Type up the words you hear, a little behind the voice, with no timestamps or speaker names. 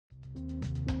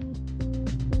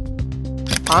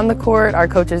On the court, our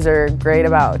coaches are great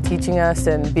about teaching us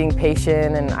and being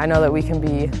patient, and I know that we can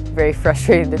be very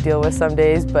frustrating to deal with some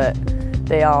days, but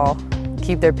they all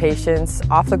keep their patience.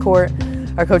 Off the court,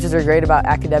 our coaches are great about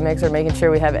academics or making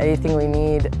sure we have anything we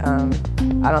need.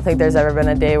 I don't think there's ever been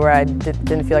a day where I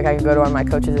didn't feel like I could go to one of my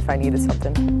coaches if I needed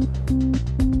something.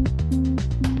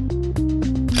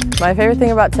 My favorite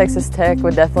thing about Texas Tech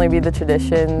would definitely be the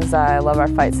traditions. I love our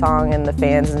fight song and the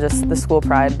fans and just the school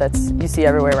pride you see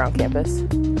everywhere around campus.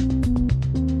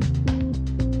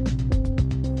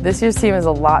 This year's team is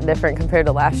a lot different compared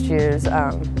to last year's.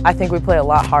 I think we play a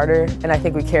lot harder, and I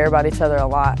think we care about each other a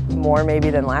lot more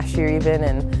maybe than last year even.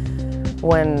 And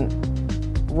when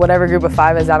whatever group of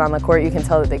five is out on the court, you can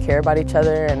tell that they care about each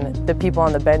other, and the people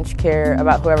on the bench care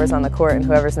about whoever's on the court and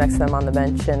whoever's next to them on the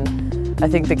bench. And I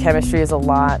think the chemistry is a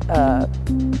lot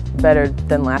better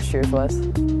than last year's was.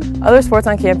 Other sports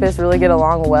on campus really get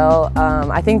along well.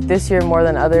 I think this year more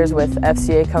than others with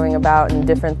FCA coming about and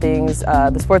different things,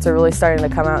 the sports are really starting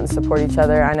to come out and support each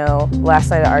other. I know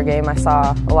last night at our game I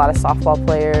saw a lot of softball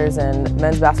players and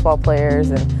men's basketball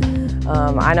players, and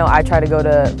I know I try to go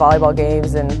to volleyball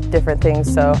games and different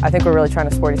things, so I think we're really trying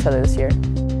to support each other this year.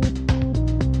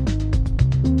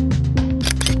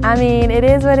 I mean, it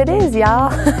is what it is, y'all.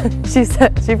 She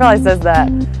probably says that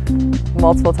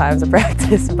multiple times in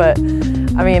practice, but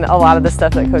I mean, a lot of the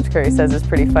stuff that Coach Curry says is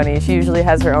pretty funny. She usually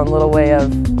has her own little way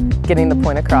of getting the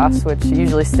point across, which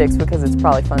usually sticks because it's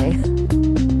probably funny.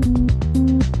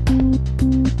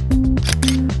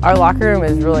 Our locker room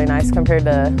is really nice compared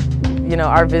to,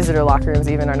 our visitor locker rooms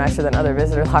even are nicer than other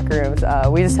visitor locker rooms.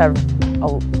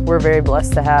 We're very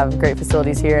blessed to have great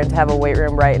facilities here, and to have a weight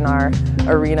room right in our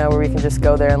arena where we can just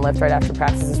go there and lift right after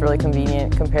practice is really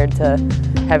convenient compared to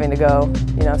having to go,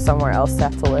 somewhere else to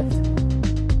have to lift.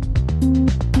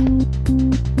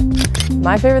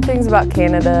 My favorite things about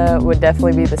Canada would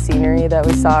definitely be the scenery that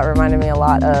we saw. It reminded me a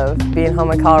lot of being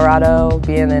home in Colorado,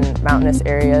 being in mountainous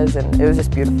areas, and it was just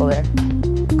beautiful there.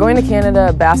 Going to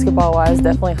Canada basketball-wise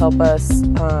definitely helped us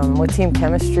with team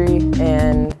chemistry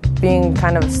and being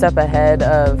kind of a step ahead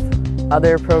of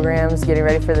other programs getting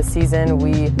ready for the season.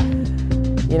 We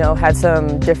had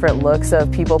some different looks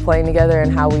of people playing together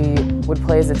and how we would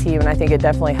play as a team, and I think it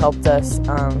definitely helped us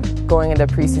going into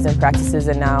preseason practices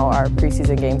and now our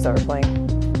preseason games that we're playing.